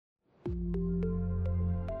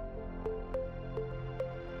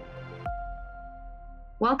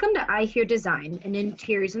Welcome to I Hear Design, an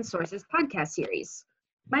Interiors and Sources podcast series.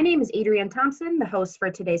 My name is Adrienne Thompson, the host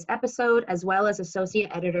for today's episode, as well as Associate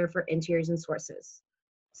Editor for Interiors and Sources.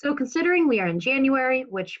 So considering we are in January,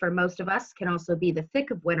 which for most of us can also be the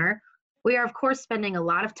thick of winter, we are of course spending a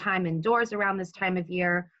lot of time indoors around this time of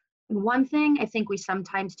year. And one thing I think we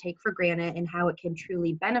sometimes take for granted and how it can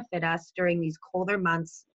truly benefit us during these colder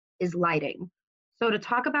months is lighting. So to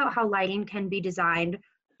talk about how lighting can be designed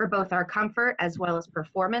for both our comfort as well as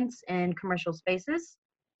performance in commercial spaces,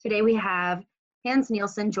 today we have Hans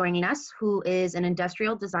Nielsen joining us, who is an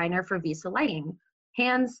industrial designer for Visa Lighting.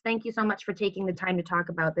 Hans, thank you so much for taking the time to talk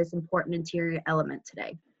about this important interior element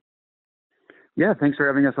today. Yeah, thanks for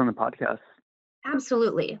having us on the podcast.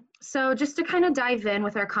 Absolutely. So just to kind of dive in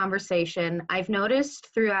with our conversation, I've noticed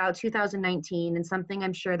throughout 2019, and something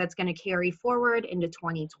I'm sure that's going to carry forward into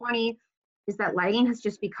 2020, is that lighting has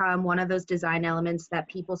just become one of those design elements that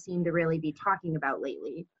people seem to really be talking about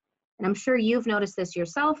lately. And I'm sure you've noticed this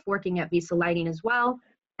yourself working at Visa Lighting as well.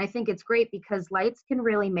 I think it's great because lights can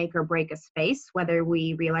really make or break a space, whether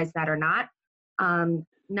we realize that or not.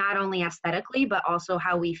 Not only aesthetically, but also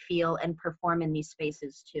how we feel and perform in these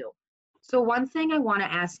spaces too. So one thing I want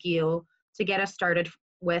to ask you to get us started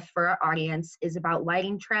with for our audience is about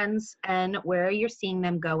lighting trends and where you're seeing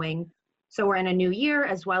them going. So we're in a new year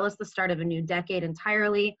as well as the start of a new decade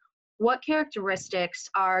entirely. What characteristics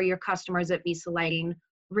are your customers at Visa Lighting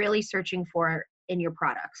really searching for in your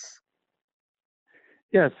products?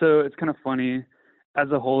 Yeah, so it's kind of funny. As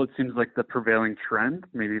a whole, it seems like the prevailing trend,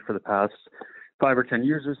 maybe for the past 5 or 10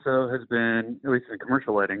 years or so, has been, at least in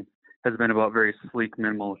commercial lighting, has been about very sleek,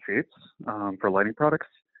 minimal shapes for lighting products.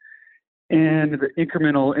 And the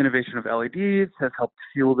incremental innovation of LEDs has helped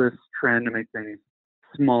fuel this trend to make things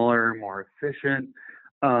smaller, more efficient.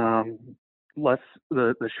 Less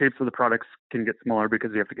the shapes of the products can get smaller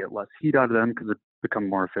because you have to get less heat out of them because they become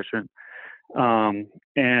more efficient.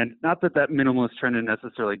 And not that minimalist trend is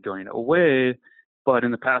necessarily going away, but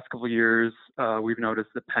in the past couple of years, we've noticed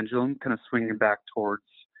the pendulum kind of swinging back towards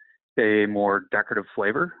a more decorative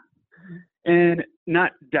flavor. And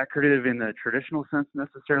not decorative in the traditional sense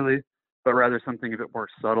necessarily, but rather something a bit more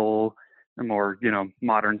subtle and more,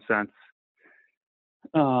 modern sense.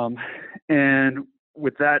 And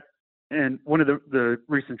with that, and one of the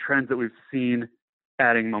recent trends that we've seen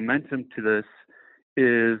adding momentum to this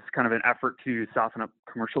is kind of an effort to soften up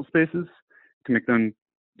commercial spaces to make them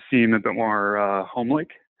seem a bit more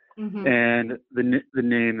home-like. Mm-hmm. And the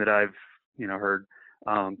name that I've heard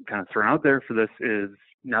kind of thrown out there for this is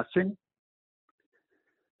nesting.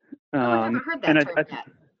 I haven't heard that term yet.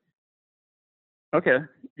 Okay,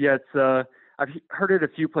 yeah, it's I've heard it a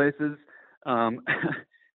few places.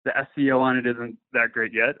 The SEO on it isn't that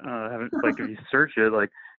great yet. Haven't if you search it,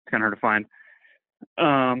 it's kind of hard to find.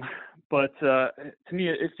 But to me,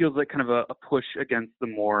 it feels like kind of a push against the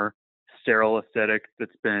more sterile aesthetic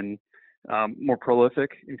that's been more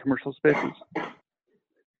prolific in commercial spaces.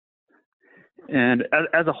 And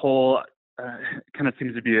as a whole, it kind of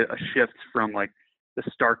seems to be a shift from the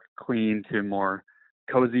stark clean to more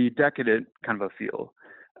cozy, decadent kind of a feel.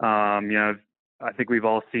 I think we've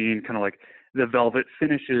all seen kind of the velvet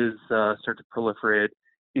finishes start to proliferate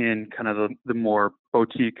in kind of the more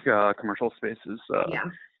boutique commercial spaces. Yeah.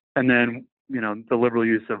 And then, the liberal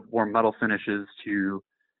use of warm metal finishes to,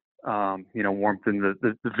 warmth in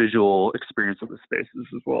the visual experience of the spaces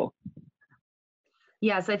as well.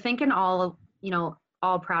 Yes, I think in all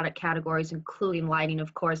product categories, including lighting,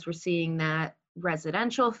 of course, we're seeing that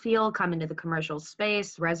residential feel come into the commercial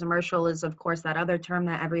space. Residential is, of course, that other term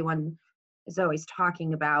that everyone is always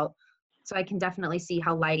talking about. So I can definitely see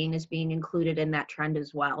how lighting is being included in that trend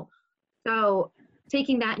as well. So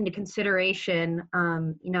taking that into consideration,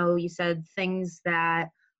 you said things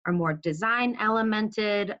that are more design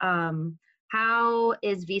elemented. How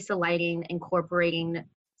is Visa Lighting incorporating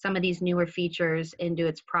some of these newer features into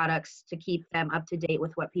its products to keep them up to date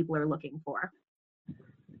with what people are looking for?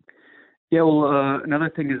 Yeah, well,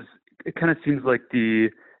 another thing is it kind of seems like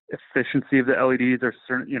the efficiency of the LEDs are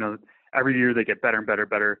certain, every year they get better and better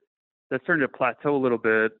and better. That's starting to plateau a little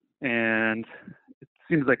bit, and it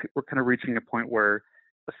seems like we're kind of reaching a point where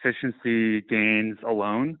efficiency gains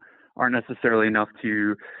alone aren't necessarily enough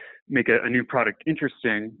to make a new product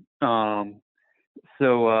interesting.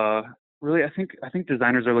 So really, I think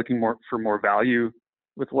designers are looking for more value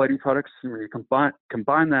with lighting products. And when you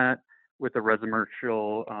combine that with the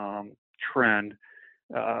residential trend,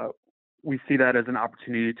 we see that as an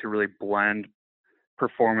opportunity to really blend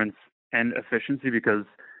performance and efficiency, because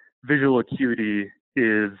visual acuity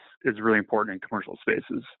is really important in commercial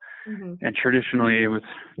spaces. Mm-hmm. And traditionally with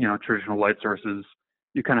traditional light sources,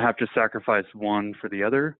 you kind of have to sacrifice one for the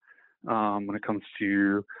other when it comes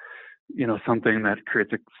to, something that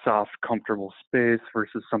creates a soft, comfortable space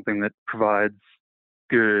versus something that provides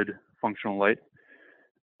good functional light.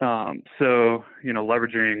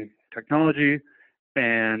 Leveraging technology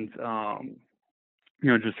and,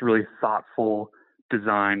 just really thoughtful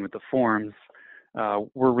design with the forms,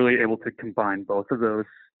 we're really able to combine both of those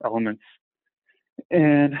elements.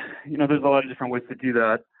 And, there's a lot of different ways to do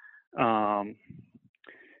that.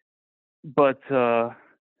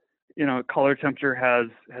 Color temperature has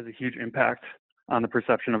a huge impact on the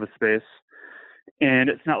perception of a space. And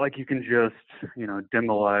it's not like you can just, dim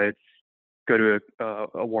the lights, go to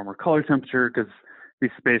a warmer color temperature, because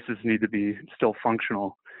these spaces need to be still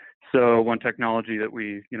functional. So one technology that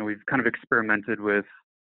we've kind of experimented with,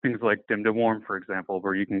 things like dim to warm, for example,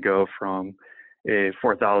 where you can go from a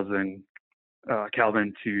 4,000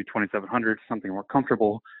 Kelvin to 2,700, something more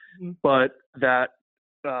comfortable. Mm-hmm. But that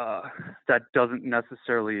doesn't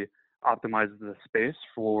necessarily optimize the space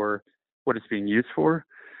for what it's being used for.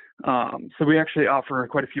 So we actually offer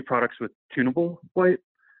quite a few products with tunable light,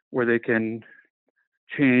 where they can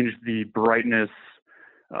change the brightness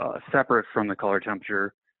separate from the color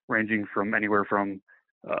temperature, ranging from anywhere from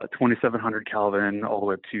 2,700 Kelvin all the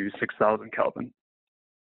way up to 6,000 Kelvin.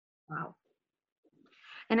 Wow.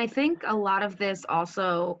 And I think a lot of this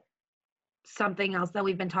also, something else that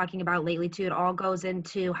we've been talking about lately too, it all goes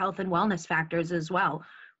into health and wellness factors as well.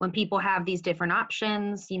 When people have these different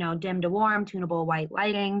options, dim to warm, tunable white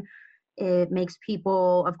lighting, it makes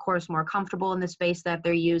people, of course, more comfortable in the space that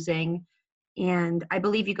they're using. And I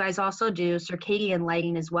believe you guys also do circadian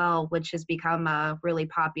lighting as well, which has become a really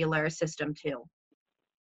popular system too.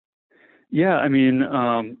 Yeah, I mean,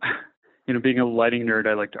 being a lighting nerd,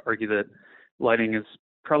 I like to argue that lighting is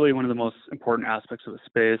probably one of the most important aspects of a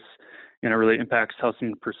space, and it really impacts how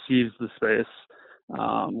someone perceives the space,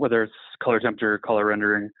 whether it's color temperature, color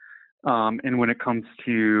rendering. And when it comes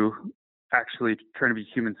to actually trying to be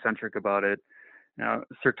human-centric about it,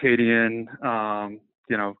 circadian,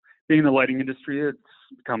 being in the lighting industry, it's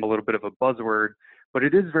become a little bit of a buzzword, but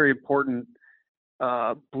it is very important.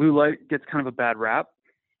 Blue light gets kind of a bad rap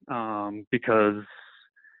because,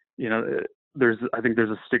 I think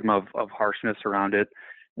there's a stigma of harshness around it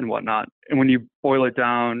and whatnot. And when you boil it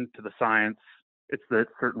down to the science, it's that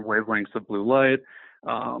certain wavelengths of blue light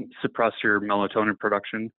suppress your melatonin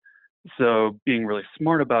production. So being really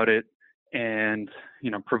smart about it and,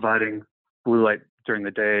 providing blue light during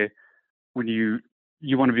the day, when you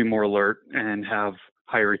want to be more alert and have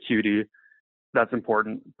higher acuity, that's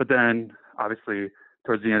important. But then obviously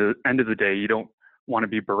towards the end of the day, you don't want to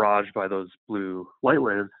be barraged by those blue light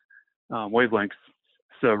waves, wavelengths.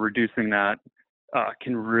 So reducing that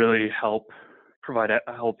can really help provide a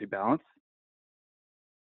healthy balance.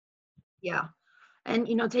 Yeah. And,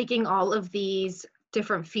 taking all of these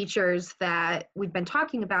different features that we've been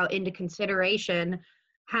talking about into consideration,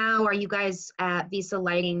 how are you guys at Visa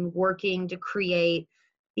Lighting working to create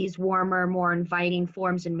these warmer, more inviting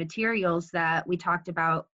forms and materials that we talked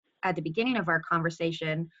about at the beginning of our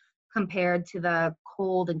conversation compared to the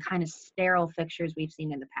cold and kind of sterile fixtures we've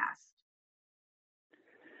seen in the past?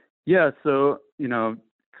 Yeah, so,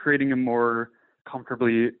 creating a more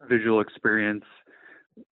comfortably visual experience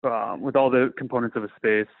with all the components of a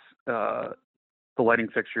space, the lighting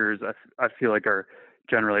fixtures, I feel like are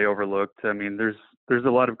generally overlooked. I mean, there's a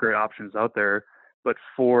lot of great options out there, but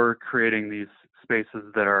for creating these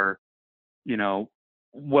spaces that are,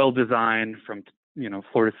 well designed from,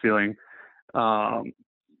 floor to ceiling,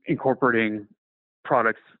 incorporating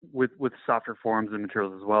products with softer forms and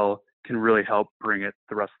materials as well can really help bring it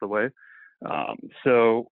the rest of the way.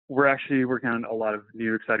 So we're actually working on a lot of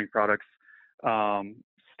new exciting products,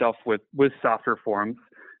 stuff with softer forms,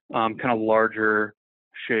 kind of larger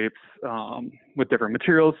shapes with different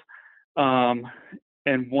materials.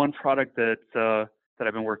 And one product that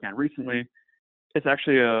I've been working on recently, it's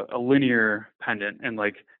actually a linear pendant. And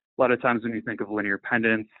like a lot of times when you think of linear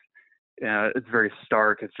pendants, it's very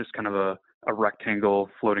stark. It's just kind of a rectangle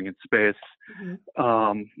floating in space.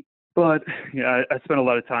 Mm-hmm. But yeah, I spent a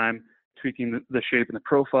lot of time tweaking the shape and the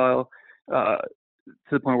profile to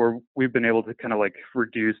the point where we've been able to kind of like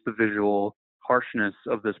reduce the visual harshness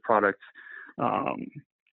of this product.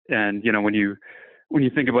 And when you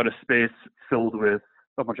think about a space filled with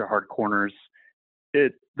a bunch of hard corners,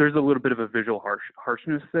 there's a little bit of a visual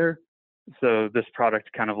harshness there. So this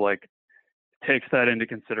product kind of like takes that into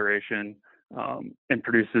consideration and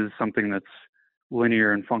produces something that's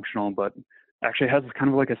linear and functional, but actually has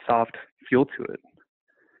kind of like a soft feel to it.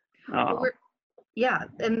 Yeah,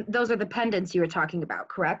 and those are the pendants you were talking about,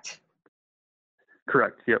 correct?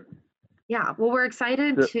 Correct, yep. Yeah, well, we're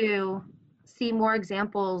excited So, to see more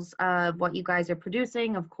examples of what you guys are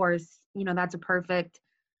producing. Of course, that's a perfect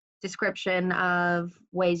description of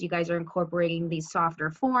ways you guys are incorporating these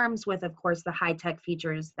softer forms with, of course, the high-tech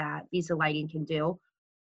features that Visa Lighting can do.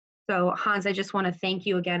 So Hans, I just want to thank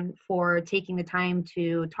you again for taking the time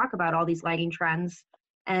to talk about all these lighting trends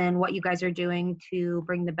and what you guys are doing to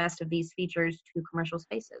bring the best of these features to commercial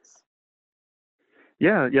spaces.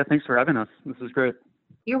 yeah, thanks for having us. This is great.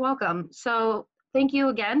 You're welcome. So thank you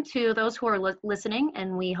again to those who are listening,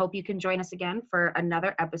 and we hope you can join us again for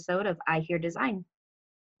another episode of I Hear Design.